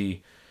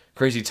crazy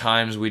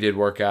times we did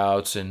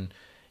workouts and,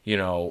 you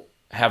know,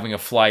 having a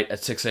flight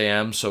at 6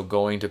 a.m., so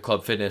going to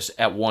Club Fitness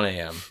at 1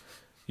 a.m.,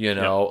 you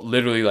know,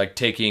 literally like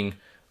taking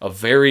a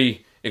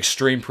very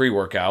extreme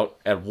pre-workout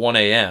at 1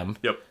 a.m.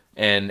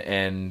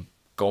 and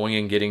going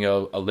and getting a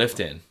lift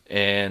in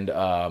and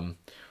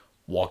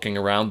walking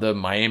around the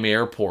Miami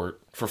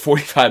airport for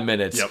 45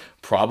 minutes,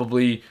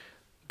 probably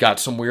got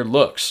some weird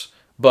looks.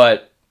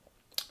 But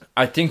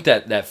I think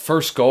that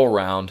first go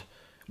around,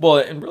 well,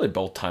 and really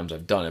both times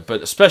I've done it,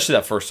 but especially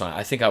that first time,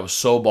 I think I was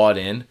so bought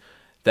in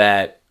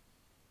that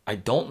I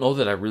don't know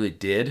that I really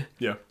did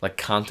like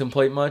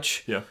contemplate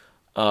much.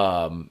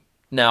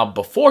 Now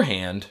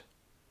beforehand,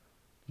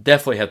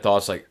 definitely had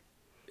thoughts like,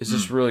 is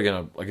this really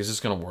gonna is this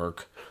gonna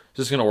work? Is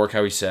this gonna work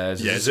how he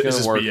says? Is this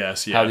this work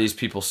BS? how these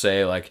people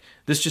say? Like,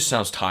 this just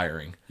sounds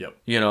tiring.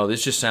 You know,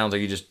 this just sounds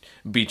like you just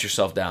beat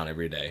yourself down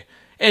every day.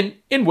 And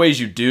in ways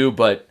you do,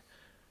 but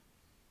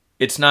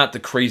it's not the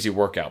crazy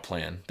workout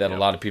plan that a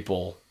lot of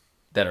people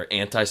that are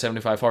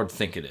anti-75 hard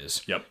think it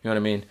is. You know what I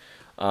mean?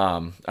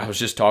 I was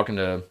just talking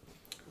to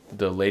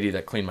the lady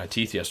that cleaned my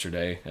teeth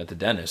yesterday at the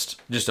dentist,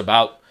 just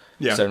about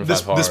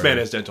 75 hard. This man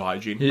has dental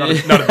hygiene. Not a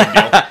big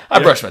deal. I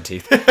brush my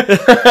teeth.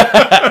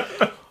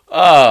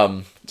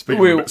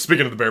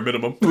 Speaking of the bare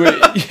minimum.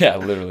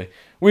 Literally.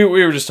 We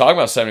were just talking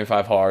about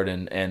 75 hard,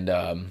 and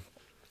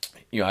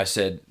you know, I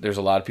said there's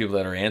a lot of people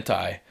that are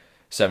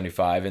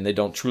anti-75, and they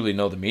don't truly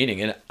know the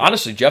meaning. And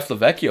honestly, Jeff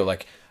LeVecchio,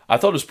 like, I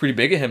thought it was pretty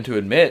big of him to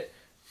admit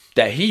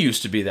that he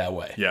used to be that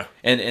way.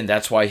 And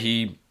that's why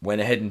he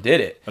went ahead and did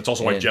it. That's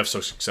also why Jeff's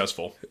so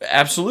successful.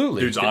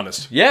 Absolutely. Dude's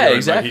honest. Yeah, you know,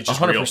 exactly. He's just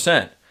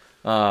 100%.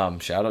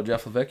 Shout out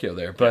Jeff LeVecchio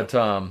there. But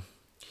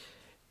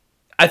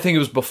I think it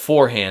was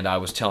beforehand I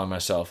was telling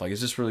myself, like,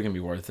 is this really going to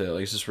be worth it?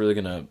 Like, is this really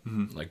going to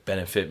like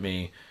benefit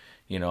me?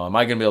 You know, am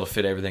I going to be able to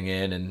fit everything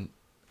in? And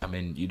I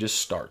mean, you just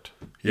start.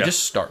 You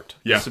just start.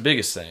 That's the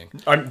biggest thing.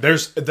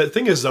 The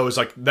thing is, though, is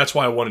like, that's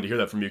why I wanted to hear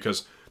that from you,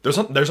 because there's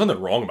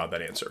nothing wrong about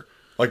that answer.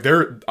 Like,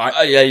 For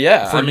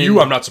you,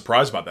 I'm not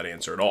surprised about that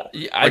answer at all.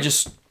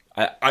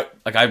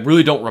 I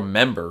really don't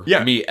remember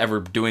me ever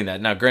doing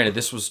that. Now, granted,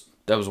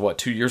 that was what,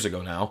 2 years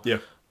ago now.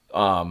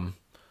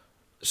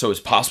 So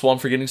it's possible I'm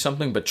forgetting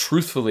something, but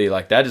truthfully,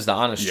 like, that is the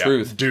honest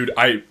truth. Dude,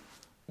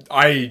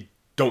 I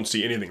don't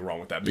see anything wrong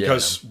with that,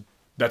 because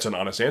that's an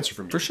honest answer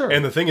from you. For sure.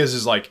 And the thing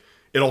is like,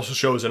 it also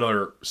shows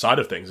another side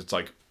of things. It's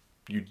like,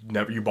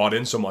 you bought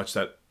in so much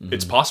that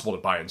it's possible to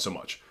buy in so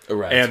much.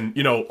 Right. And,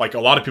 you know, like, a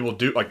lot of people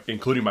do, like,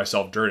 including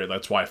myself during it.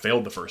 That's why I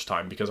failed the first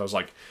time, because I was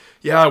like,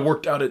 I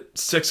worked out at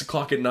 6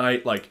 o'clock at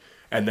night, like,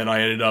 and then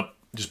I ended up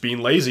just being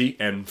lazy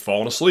and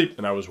falling asleep,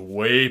 and I was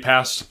way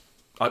past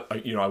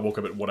I woke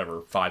up at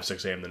whatever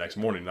 5-6 a.m. the next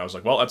morning, and I was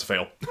like, well, that's a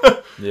fail.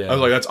 Yeah. I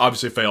was like, that's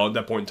obviously a fail at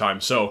that point in time.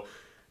 So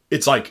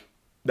it's like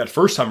that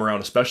first time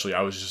around, especially,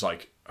 I was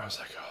like,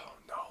 oh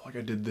no, like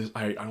I did this,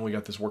 I only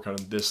got this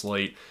workout in this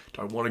late.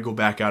 Do I want to go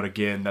back out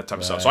again? That type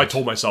of stuff. So I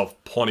told myself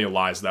plenty of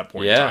lies at that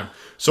point in time.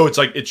 So it's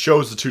like it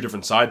shows the two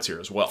different sides here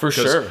as well. For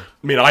sure.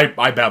 I mean,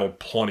 I battled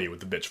plenty with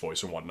the bitch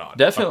voice and whatnot.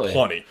 Definitely.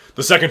 Plenty.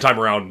 The second time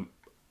around,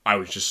 I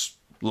was just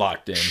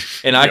locked in,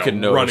 and I could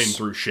notice running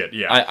through shit.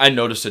 Yeah, I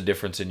noticed a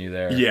difference in you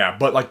there. Yeah,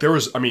 but like there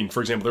was, I mean, for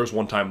example, there was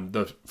one time,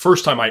 the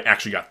first time I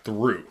actually got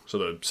through, so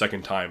the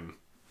second time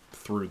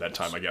through that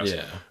time, I guess.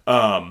 Yeah.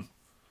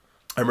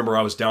 I remember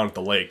I was down at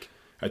the lake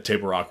at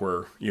Table Rock,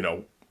 where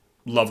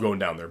love going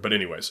down there. But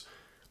anyways,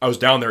 I was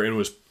down there and it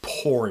was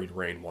pouring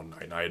rain one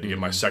night, and I had to get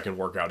my second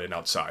workout in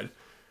outside.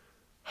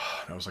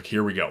 And I was like,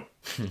 here we go.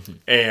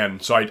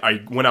 And so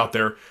I went out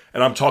there,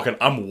 and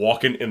I'm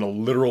walking in a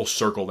literal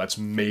circle that's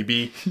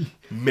maybe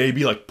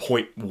like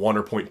 0.1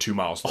 or 0.2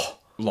 miles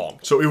long.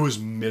 So it was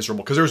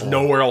miserable because there was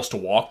nowhere else to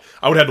walk.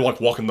 I would have to like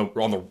walk on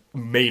the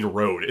main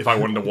road if I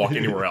wanted to walk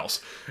anywhere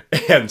else.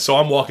 And so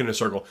I'm walking in a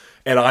circle,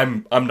 and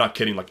I'm not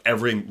kidding, like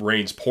every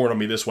rain's pouring on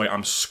me this way.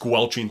 I'm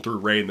squelching through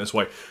rain this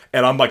way,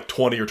 and I'm like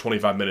 20 or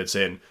 25 minutes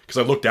in, because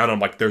I look down and I'm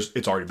like,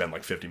 it's already been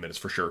like 50 minutes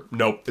for sure.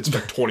 Nope, it's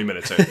like 20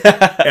 minutes in.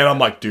 And I'm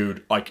like,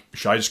 dude, like,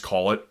 should I just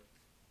call it?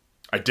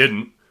 I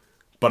didn't.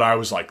 But I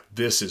was like,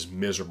 this is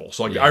miserable.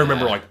 So like I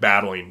remember like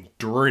battling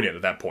during it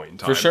at that point in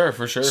time. For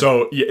sure.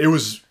 So yeah, it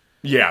was.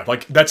 Yeah,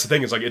 like that's the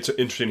thing, is like it's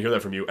interesting to hear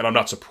that from you, and I'm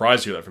not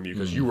surprised to hear that from you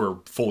because you were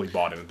fully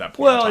bought in at that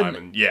point in time,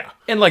 and yeah.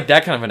 And like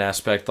that kind of an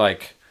aspect,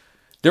 like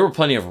there were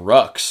plenty of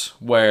rucks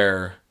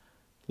where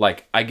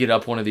like I get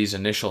up one of these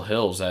initial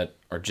hills that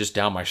are just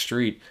down my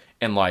street,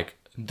 and like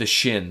the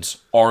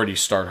shins already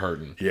start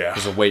hurting. Yeah.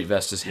 Because the weight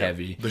vest is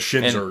heavy. The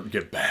shins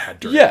get bad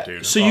during it,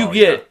 dude. So you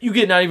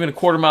get not even a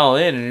quarter mile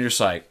in, and you're just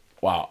like,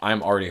 wow,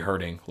 I'm already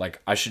hurting. Like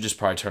I should just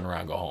probably turn around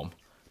and go home.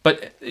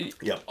 But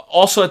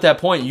also at that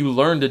point, you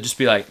learn to just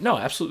be like, no,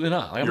 absolutely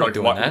not. Like, I'm not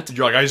doing that.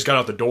 You're like, I just got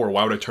out the door.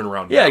 Why would I turn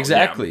around now? Yeah,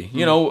 exactly.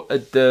 Yeah.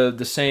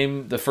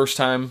 The first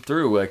time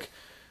through, like,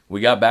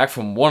 we got back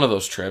from one of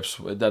those trips.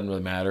 It doesn't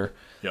really matter.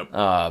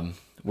 Yep.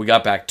 We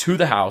got back to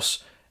the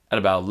house at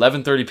about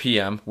 11:30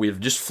 p.m. We've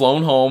just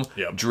flown home,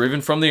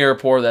 driven from the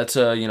airport. That's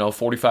a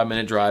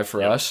 45-minute drive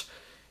for us.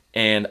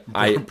 And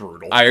I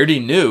already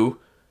knew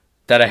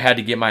that I had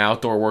to get my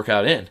outdoor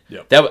workout in.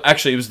 Yep.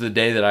 It was the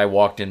day that I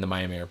walked into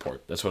Miami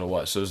Airport. That's what it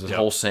was. So it was the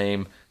whole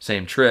same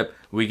trip.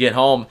 We get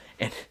home,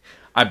 and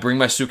I bring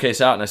my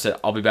suitcase out, and I said,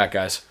 I'll be back,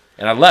 guys.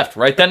 And I left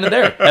right then and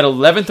there at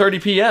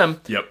 11:30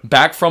 p.m. Yep.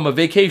 Back from a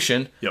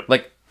vacation. Yep.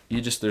 Like,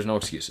 there's no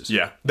excuses.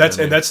 Yeah. That's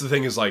the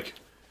thing is, like,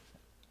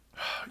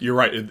 you're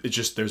right. It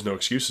just, there's no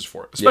excuses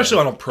for it. Especially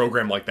on a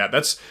program like that.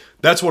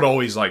 That's what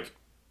always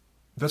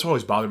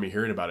bothered me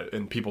hearing about it.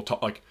 And people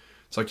talk, like,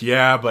 it's like,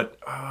 yeah, but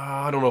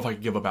I don't know if I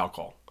could give up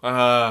alcohol.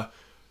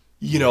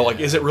 Like,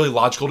 is it really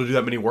logical to do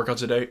that many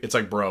workouts a day? It's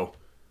like, bro,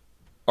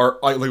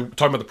 like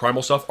talking about the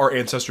primal stuff, our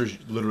ancestors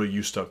literally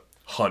used to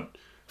hunt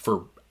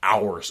for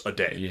hours a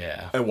day.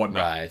 Yeah. And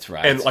whatnot.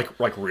 Right. And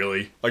like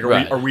really? Like,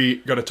 are we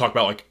going to talk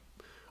about like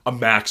a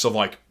max of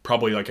like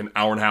probably like an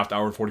hour and a half to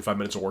hour and 45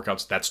 minutes of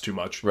workouts? That's too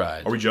much.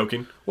 Right. Are we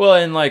joking? Well,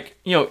 and like,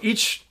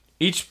 each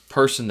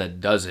person that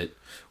does it,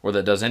 or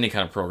that does any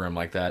kind of program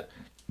like that,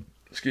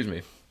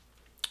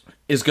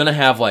 is going to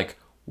have like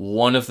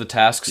one of the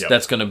tasks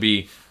that's going to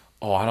be,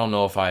 I don't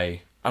know if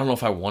I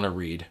want to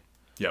read.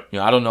 Yep.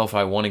 I don't know if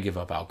I want to give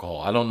up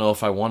alcohol. I don't know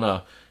if I want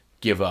to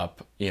give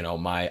up,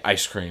 my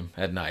ice cream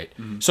at night.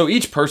 Mm-hmm. So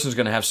each person's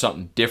going to have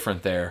something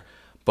different there.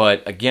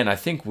 But again, I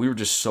think we were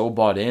just so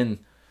bought in.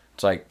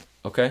 It's like,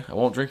 okay, I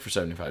won't drink for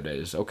 75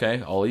 days.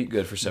 Okay, I'll eat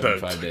good for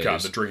 75 days.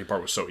 God, the drinking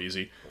part was so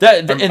easy.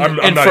 I'm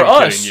not for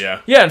us,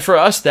 kidding, and for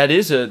us,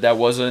 that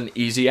was an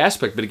easy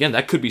aspect. But again,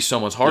 that could be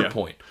someone's hard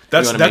point.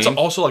 That's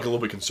also like a little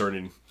bit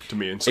concerning to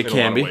me in a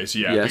lot of ways.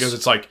 Yeah, yes. Because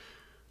it's like,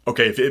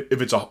 okay,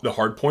 if it's the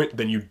hard point,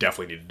 then you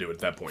definitely need to do it at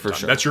that point. For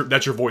sure.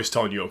 That's your voice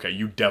telling you, okay,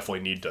 you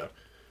definitely need to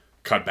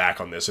cut back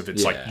on this. If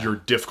it's like your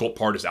difficult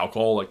part is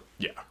alcohol, like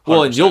 100%.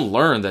 Well, and you'll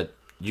learn that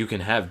you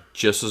can have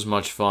just as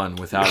much fun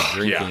without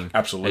drinking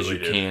absolutely, as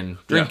you can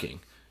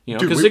drinking.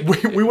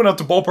 Dude, we went out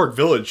to Ballpark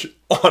Village.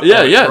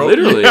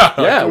 Literally.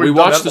 Yeah, we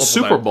watched the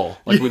Super Bowl.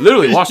 Like, we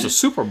literally watched the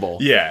Super Bowl.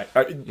 Yeah.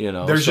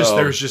 There's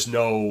just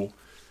no...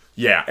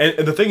 Yeah,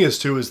 and the thing is,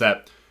 too, is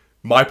that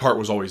my part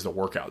was always the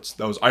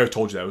workouts. I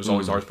told you that. It was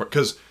always the hardest part.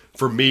 Because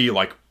for me,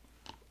 like,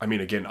 I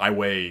mean, again, I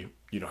weigh,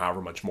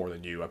 however much more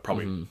than you. I'm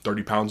probably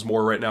 30 pounds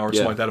more right now or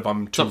something like that. If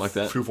I'm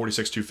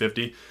 246,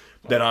 250,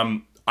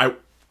 then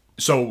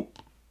So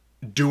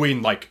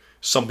doing, like,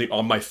 something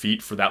on my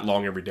feet for that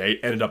long every day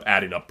ended up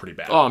adding up pretty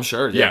bad. Oh, I'm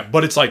sure. Yeah.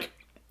 But it's like,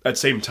 at the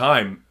same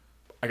time,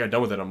 I got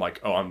done with it. I'm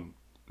like, I'm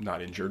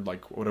not injured.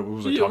 Like, what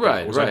was I talking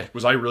about?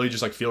 Was I really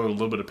just like feeling a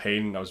little bit of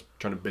pain and I was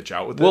trying to bitch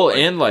out with it? Well,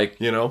 and like,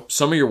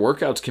 some of your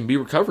workouts can be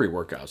recovery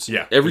workouts.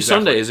 Yeah. Every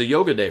Sunday is a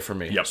yoga day for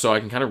me. Yep. So I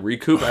can kind of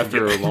recoup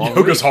after a long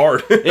Yoga's week.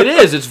 hard. It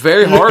is. It's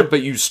very hard,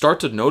 but you start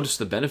to notice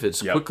the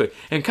benefits quickly.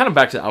 And kind of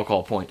back to the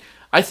alcohol point.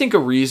 I think a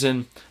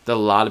reason that a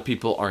lot of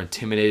people are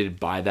intimidated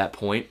by that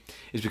point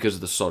is because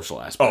of the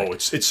social aspect. Oh,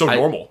 it's so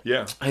normal.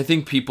 Yeah. I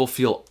think people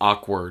feel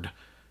awkward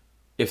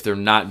if they're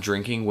not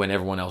drinking when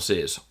everyone else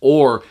is.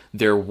 Or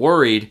they're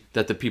worried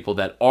that the people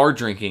that are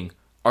drinking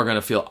are going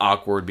to feel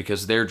awkward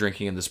because they're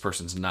drinking and this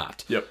person's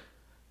not. Yep.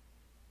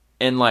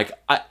 And like,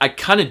 I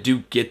kind of do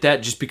get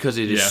that just because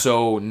it is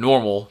so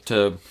normal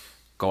to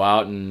go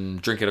out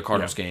and drink at a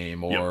Cardinals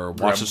game or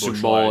watch the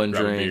Super Bowl and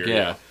drink.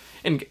 Beer,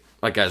 And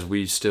like, guys,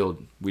 we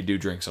do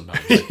drink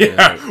sometimes.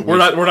 Like, we're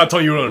not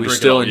telling you to drink. We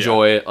still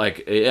enjoy it.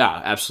 Like,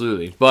 yeah,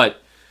 absolutely.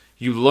 But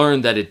you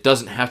learn that it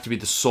doesn't have to be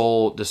the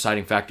sole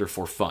deciding factor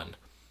for fun,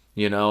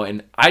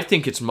 And I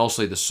think it's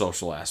mostly the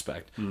social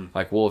aspect.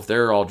 Like, well, if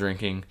they're all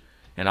drinking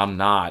and I'm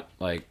not,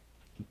 like,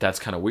 that's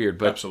kind of weird.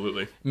 But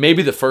absolutely,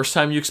 maybe the first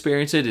time you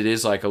experience it, it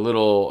is like a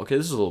little, okay,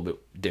 this is a little bit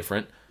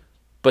different.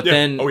 But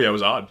then, it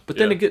was odd. But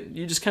then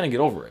you just kind of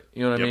get over it.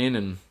 You know what I mean?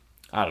 And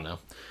I don't know.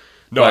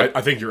 No,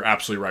 I think you're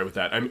absolutely right with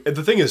that. I mean,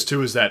 the thing is,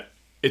 too, is that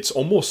it's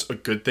almost a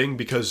good thing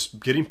because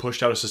getting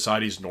pushed out of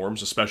society's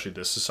norms, especially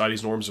this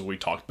society's norms that we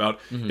talked about,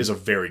 is a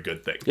very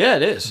good thing. Yeah,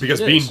 it is. Because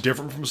being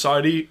different from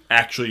society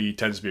actually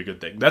tends to be a good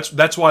thing.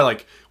 That's why,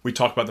 like, we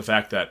talk about the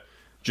fact that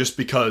just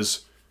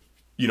because,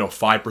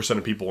 5%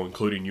 of people,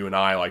 including you and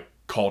I, like,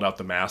 called out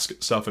the mask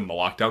stuff and the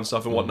lockdown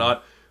stuff and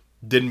whatnot,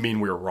 didn't mean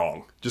we were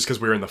wrong just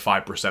because we were in the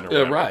 5% or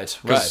whatever. Yeah, right.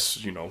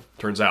 Because,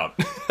 turns out.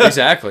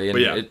 Exactly.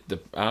 And but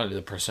I don't know,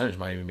 the percentage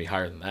might even be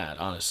higher than that,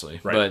 honestly.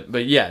 Right.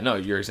 But yeah, no,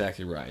 you're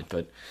exactly right.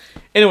 But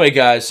anyway,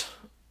 guys,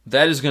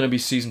 that is going to be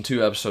Season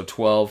 2, Episode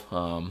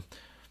 12.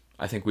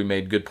 I think we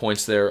made good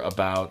points there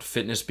about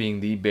fitness being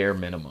the bare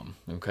minimum.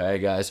 Okay,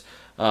 guys?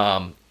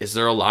 Is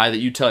there a lie that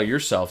you tell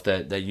yourself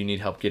that you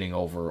need help getting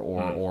over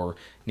or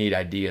need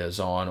ideas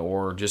on,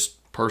 or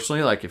just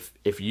personally, like if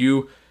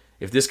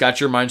this got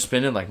your mind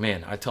spinning, like,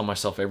 man, I tell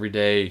myself every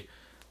day,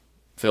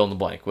 fill in the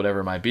blank, whatever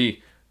it might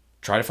be,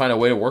 try to find a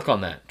way to work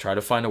on that. Try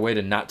to find a way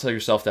to not tell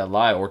yourself that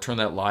lie or turn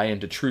that lie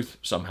into truth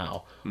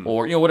somehow.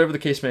 Or, whatever the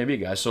case may be,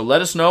 guys. So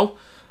let us know.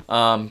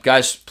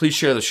 Guys, please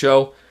share the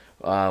show.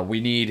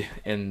 We need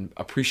and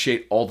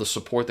appreciate all the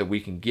support that we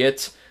can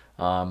get.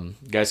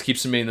 Guys, keep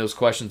submitting those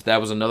questions.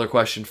 That was another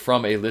question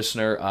from a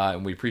listener,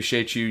 and we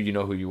appreciate you. You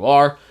know who you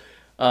are.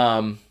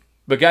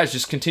 But guys,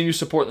 just continue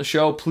supporting the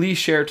show. Please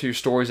share it to your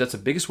stories. That's the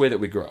biggest way that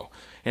we grow.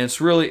 And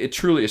it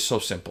truly is so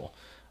simple.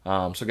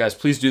 So guys,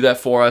 please do that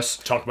for us.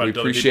 Talk about it.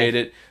 We appreciate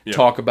it. Yeah.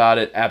 Talk about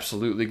it.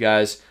 Absolutely,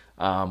 guys.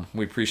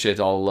 We appreciate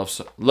all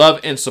the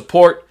love and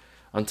support.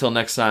 Until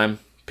next time,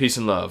 peace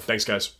and love. Thanks, guys.